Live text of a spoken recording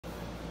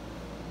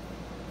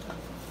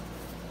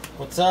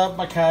What's up,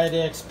 my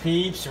Kydex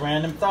peeps?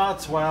 Random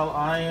thoughts while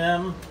I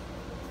am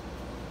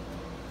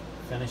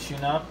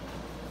finishing up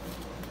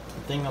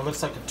the thing that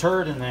looks like a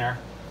turd in there.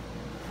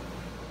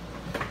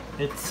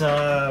 It's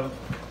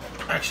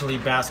actually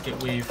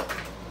basket weave.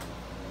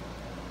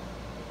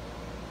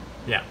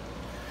 Yeah.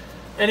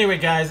 Anyway,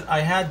 guys, I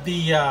had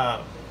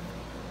the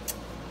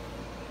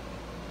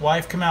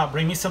wife come out,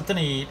 bring me something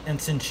to eat,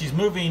 and since she's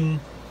moving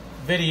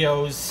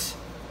videos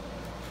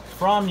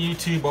from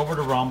YouTube over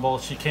to Rumble,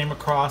 she came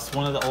across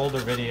one of the older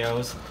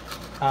videos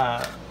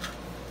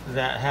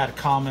that had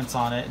comments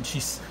on it, and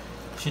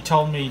she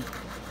told me,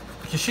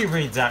 because she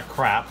reads that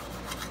crap,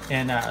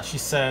 and she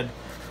said,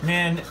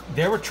 man,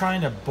 they were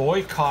trying to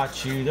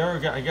boycott you. They were,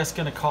 I guess,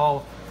 going to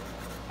call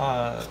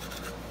the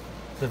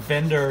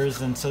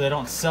vendors, and so they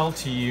don't sell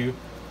to you.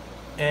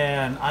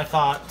 And I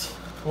thought,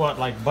 what,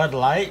 like Bud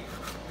Light?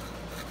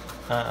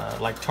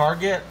 Like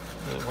Target?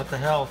 What the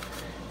hell?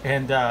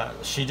 And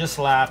she just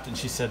laughed and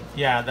she said,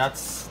 yeah,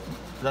 that's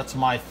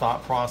my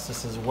thought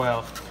process as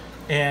well.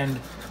 And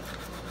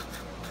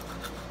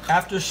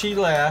after she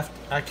left,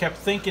 I kept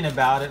thinking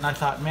about it, and I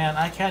thought, man,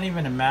 I can't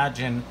even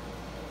imagine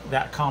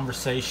that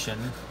conversation.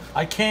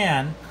 I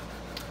can,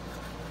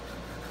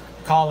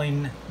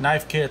 calling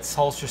Knife Kits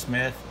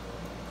Holstersmith.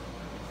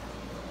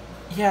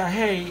 Yeah,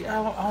 hey, I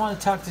want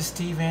to talk to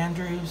Steve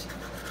Andrews.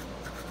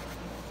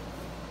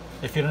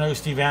 If you don't know who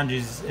Steve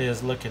Andrews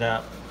is, look it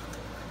up.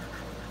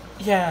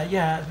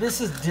 Yeah, this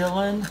is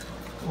Dylan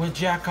with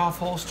Jack Off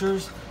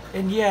Holsters.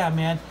 And yeah,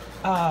 man,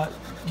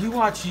 you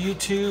watch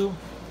YouTube.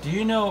 Do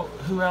you know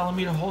who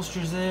Alameda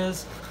Holsters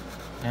is?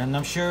 And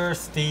I'm sure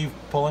Steve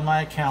pulling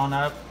my account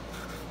up.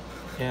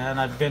 And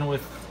I've been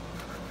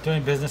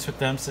doing business with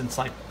them since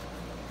like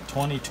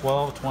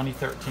 2012,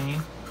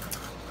 2013.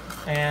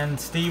 And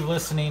Steve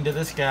listening to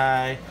this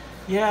guy.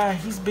 Yeah,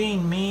 he's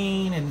being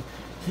mean, and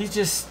he's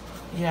just,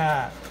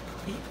 yeah,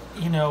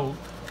 you know,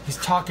 he's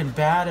talking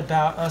bad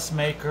about us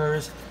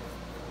makers.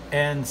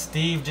 And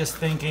Steve just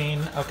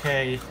thinking,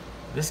 okay,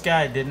 this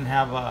guy didn't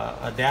have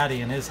a daddy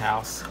in his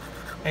house.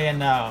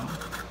 And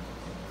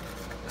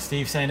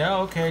Steve saying,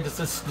 oh, okay, just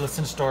listen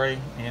to the story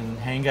and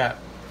hang up.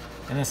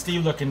 And then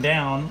Steve looking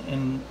down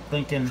and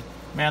thinking,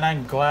 man,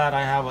 I'm glad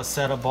I have a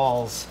set of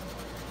balls.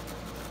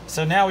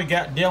 So now we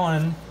got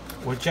Dylan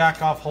with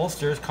Jack Off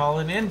Holsters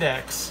calling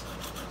Index.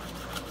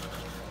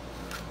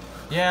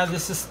 Yeah,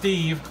 this is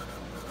Steve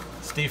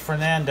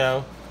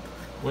Fernando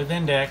with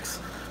Index.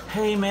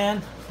 Hey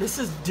man, this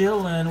is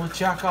Dylan with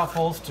Jack Off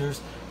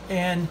Holsters.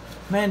 And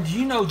man, do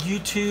you know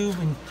YouTube,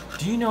 and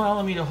do you know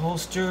Alameda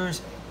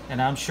Holsters?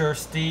 And I'm sure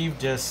Steve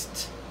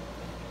just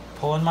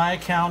pulling my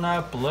account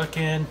up,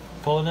 looking,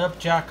 pulling up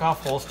Jack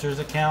Off Holsters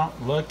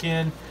account,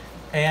 looking,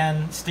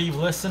 and Steve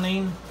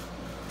listening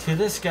to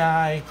this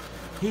guy.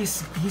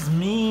 He's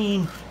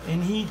mean,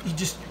 and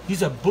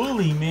he's a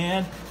bully,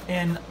 man.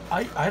 And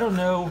I don't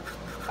know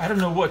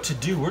what to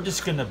do. We're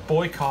just gonna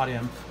boycott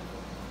him.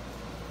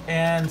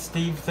 And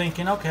Steve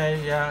thinking,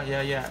 okay,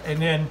 yeah.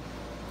 And then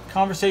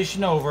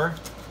conversation over.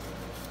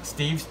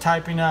 Steve's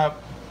typing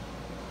up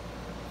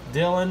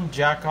Dylan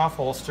Jack Off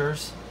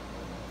Holsters.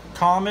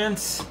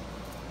 Comments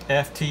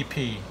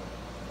FTP.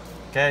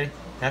 Okay?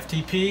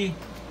 FTP.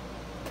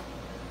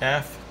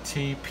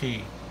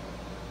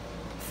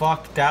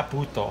 Fuck that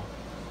puto.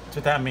 That's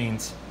what that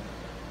means.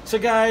 So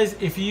guys,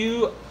 if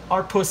you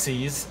are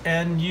pussies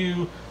and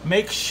you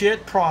make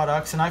shit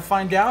products and I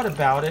find out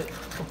about it,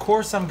 of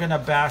course I'm gonna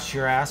bash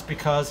your ass,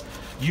 because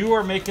you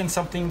are making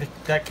something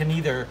that can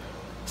either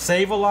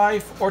save a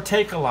life or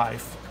take a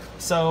life.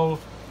 So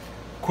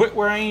quit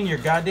wearing your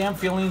goddamn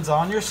feelings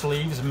on your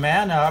sleeves,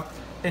 man up,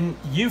 and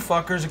you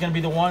fuckers are gonna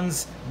be the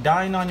ones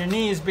dying on your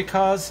knees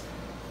because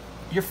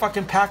you're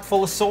fucking packed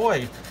full of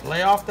soy.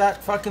 Lay off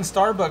that fucking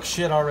Starbucks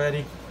shit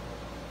already.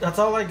 That's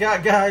all I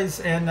got, guys.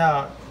 And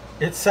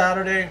it's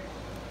Saturday.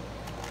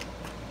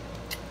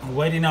 I'm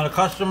waiting on a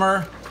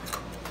customer,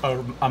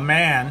 a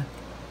man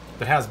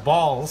that has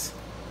balls.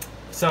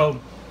 So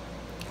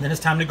then it's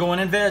time to go in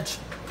and veg.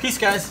 Peace,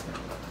 guys.